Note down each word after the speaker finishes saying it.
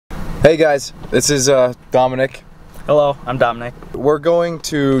Hey guys, this is Dominic. Hello, I'm Dominic. We're going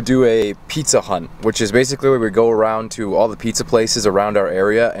to do a pizza hunt, which is basically where we go around to all the pizza places around our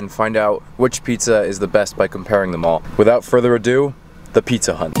area and find out which pizza is the best by comparing them all. Without further ado, the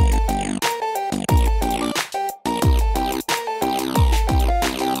pizza hunt.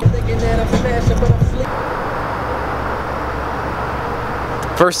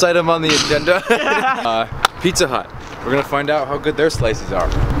 First item on the agenda, Pizza Hut. We're gonna find out how good their slices are.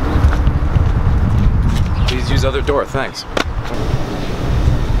 Please use other door, thanks.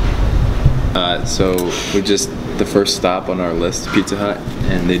 So we just, the first stop on our list, Pizza Hut,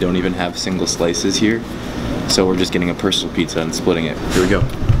 and they don't even have single slices here. So we're just getting a personal pizza and splitting it. Here we go.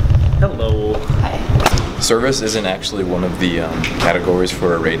 Hello. Hi. Service isn't actually one of the categories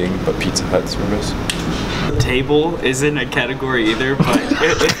for a rating, but Pizza Hut service. Table isn't a category either, but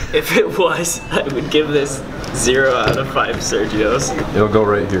if it was, I would give this 0 out of 5 Sergios. It'll go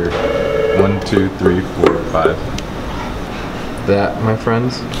right here. 1, 2, 3, 4, 5. That, my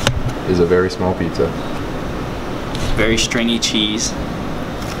friends, is a very small pizza. Very stringy cheese.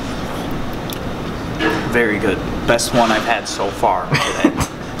 Very good. Best one I've had so far today.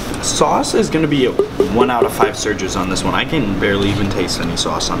 Sauce is gonna be a 1 out of 5 Sergios on this one. I can barely even taste any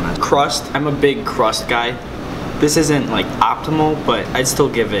sauce on that. Crust, I'm a big crust guy. This isn't like optimal, but I'd still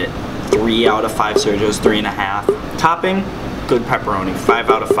give it 3 out of 5 Sergios, 3.5. Topping, good pepperoni, 5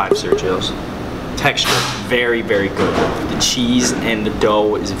 out of 5 Sergios. Texture, very, very good. The cheese and the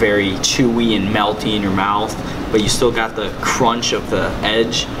dough is very chewy and melty in your mouth, but you still got the crunch of the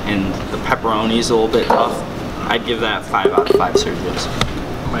edge, and the pepperoni is a little bit tough. I'd give that 5 out of 5 Sergios.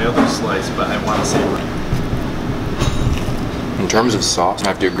 My other slice, but I want to say one. In terms of sauce, I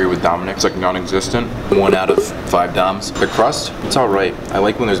have to agree with Dominic. It's like non-existent. 1 out of 5 Doms. The crust, it's all right. I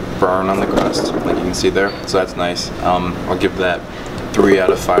like when there's burn on the crust, like you can see there. So that's nice. I'll give that 3 out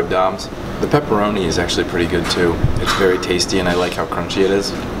of 5 Doms. The pepperoni is actually pretty good too. It's very tasty and I like how crunchy it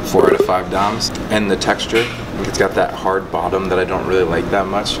is. 4 out of 5 Doms. And the texture, it's got that hard bottom that I don't really like that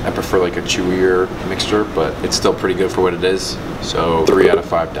much. I prefer like a chewier mixture, but it's still pretty good for what it is. So 3 out of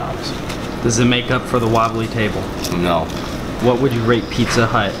 5 Doms. Does it make up for the wobbly table? No. What would you rate Pizza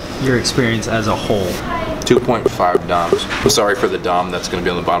Hut, your experience as a whole? 2.5 Doms. I'm sorry for the Dom that's going to be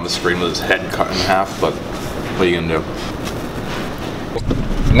on the bottom of the screen with his head cut in half, but what are you going to do?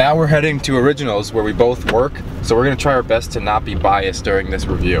 Now we're heading to Originals where we both work, so we're going to try our best to not be biased during this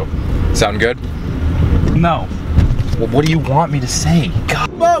review. Sound good? No. Well, what do you want me to say?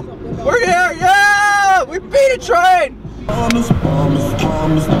 God. Boom! We're here! Yeah! We beat a train!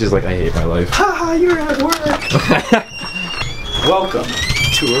 Just like, I hate my life. Haha, you're at work! Welcome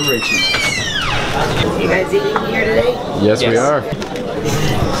to Originals. You guys eating here today? Yes, we are.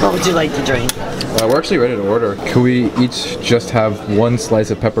 What would you like to drink? We're actually ready to order. Can we each just have 1 slice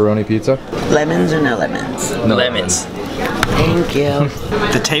of pepperoni pizza? Lemons or no lemons? No lemons. Thank you.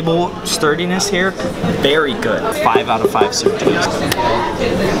 The table sturdiness here, very good. 5 out of 5 Sergios.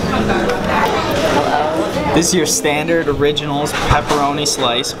 This is your standard Originals pepperoni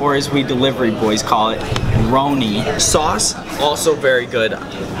slice, or as we delivery boys call it, Roni. Sauce, also very good.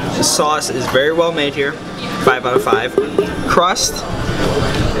 The sauce is very well made here, 5 out of 5. Crust,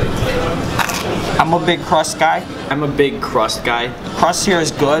 I'm a big crust guy. Crust here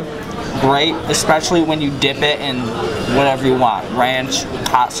is good, great, especially when you dip it in whatever you want. Ranch,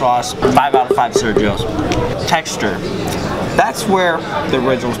 hot sauce, 5 out of 5 Sergios. Texture, that's where the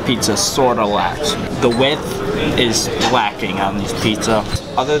Originals pizza sort of lacks. The width is lacking on these pizza.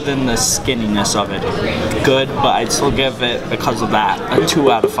 Other than the skinniness of it, good, but I'd still give it, because of that, a 2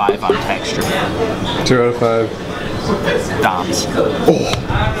 out of 5 on texture. 2 out of 5. Doms.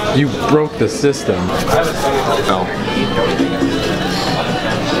 Oh, you broke the system. No.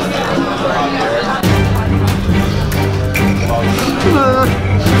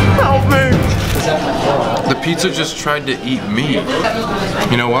 Help me! The pizza just tried to eat me.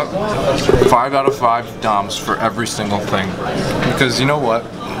 You know what? 5 out of 5 Doms for every single thing. Because you know what?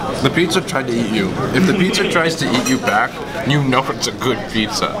 The pizza tried to eat you. If the pizza tries to eat you back, you know it's a good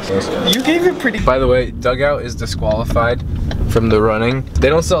pizza. You gave it pretty... By the way, Dugout is disqualified from the running. They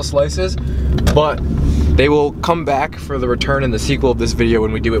don't sell slices, but they will come back for the return in the sequel of this video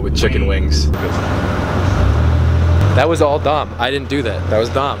when we do it with chicken wings. That was all Dom. I didn't do that. That was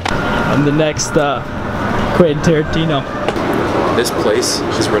Dom. I'm the next Quentin Tarantino. This place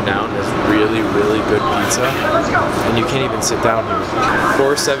is renowned as really, really good pizza, and you can't even sit down here.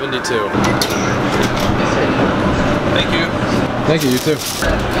 $4.72. Thank you. Thank you, you too.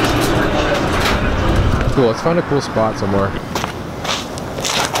 Cool, let's find a cool spot somewhere.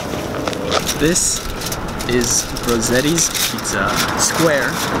 This is Rossetti's pizza. Square.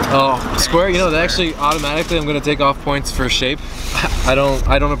 Oh, square. You know, that actually automatically I'm gonna take off points for shape. I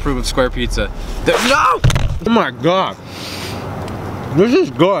don't approve of square pizza. No! Oh my god. This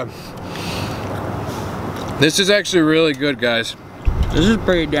is good. This is actually really good, guys. This is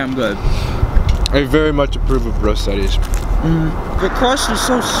pretty damn good. I very much approve of Rossetti's. The crust is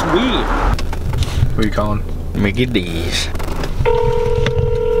so sweet. What are you calling? Mickey D's.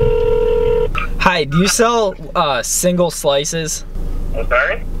 Hi, do you sell single slices? I'm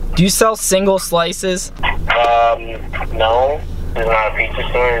sorry? Do you sell single slices? No. This is not a pizza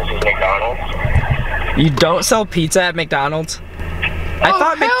store, this is McDonald's. You don't sell pizza at McDonald's? I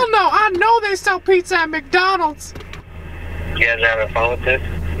thought hell no! I know they sell pizza at McDonald's. You guys are having fun with this?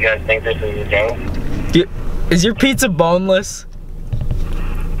 You guys think this is a joke? Is your pizza boneless?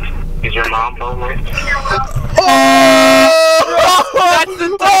 Is your mom boneless? That's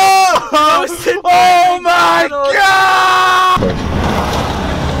the Oh my god!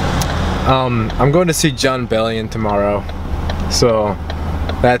 I'm going to see John Bellion tomorrow, so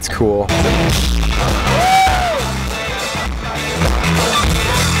that's cool.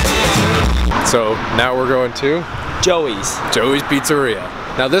 So now we're going to Joey's Pizzeria.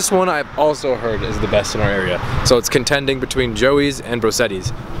 Now this one I've also heard is the best in our area. So it's contending between Joey's and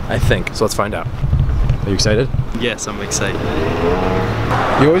Rossetti's, I think. So let's find out. Are you excited? Yes, I'm excited.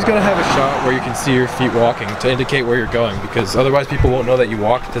 You always gotta have a shot where you can see your feet walking to indicate where you're going, because otherwise people won't know that you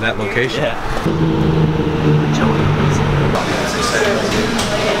walked to that location.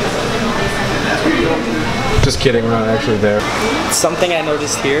 Just kidding, we're not actually there. Something I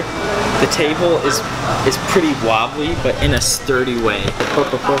noticed here, the table is pretty wobbly, but in a sturdy way.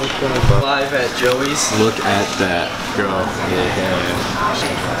 Live at Joey's. Look at that, girl.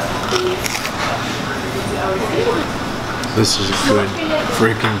 This is a good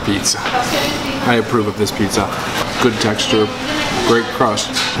freaking pizza. I approve of this pizza. Good texture, great crust.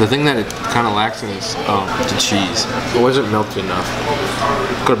 The thing that it kind of lacks in is the cheese. It wasn't melted enough.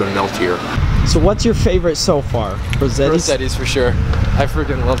 Could have been meltier. So what's your favorite so far? Rossetti's for sure. I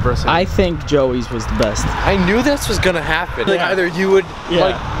freaking love Rossetti's. I think Joey's was the best. I knew this was gonna happen. Like either you would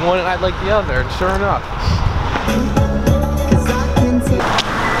like one and I'd like the other, and sure enough.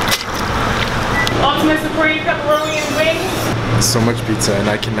 Ultimate Supreme pepperoni and wings. So much pizza and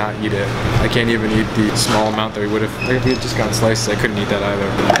I cannot eat it. I can't even eat the small amount that we would have. Like if we had just gotten slices, I couldn't eat that either.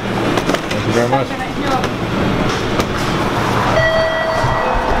 Thank you very much.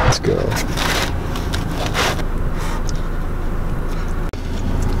 Let's go.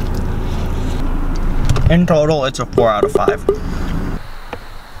 In total, it's a 4 out of 5.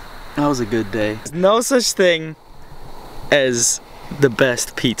 That was a good day. There's no such thing as the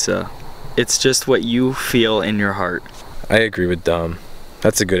best pizza. It's just what you feel in your heart. I agree with Dom.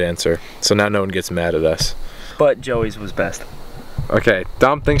 That's a good answer. So now no one gets mad at us. But Joey's was best. Okay,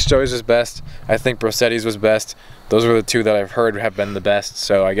 Dom thinks Joey's was best. I think Rossetti's was best. Those are the two that I've heard have been the best.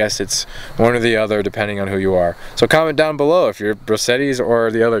 So I guess it's one or the other depending on who you are. So comment down below if you're Rossetti's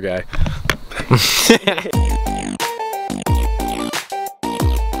or the other guy.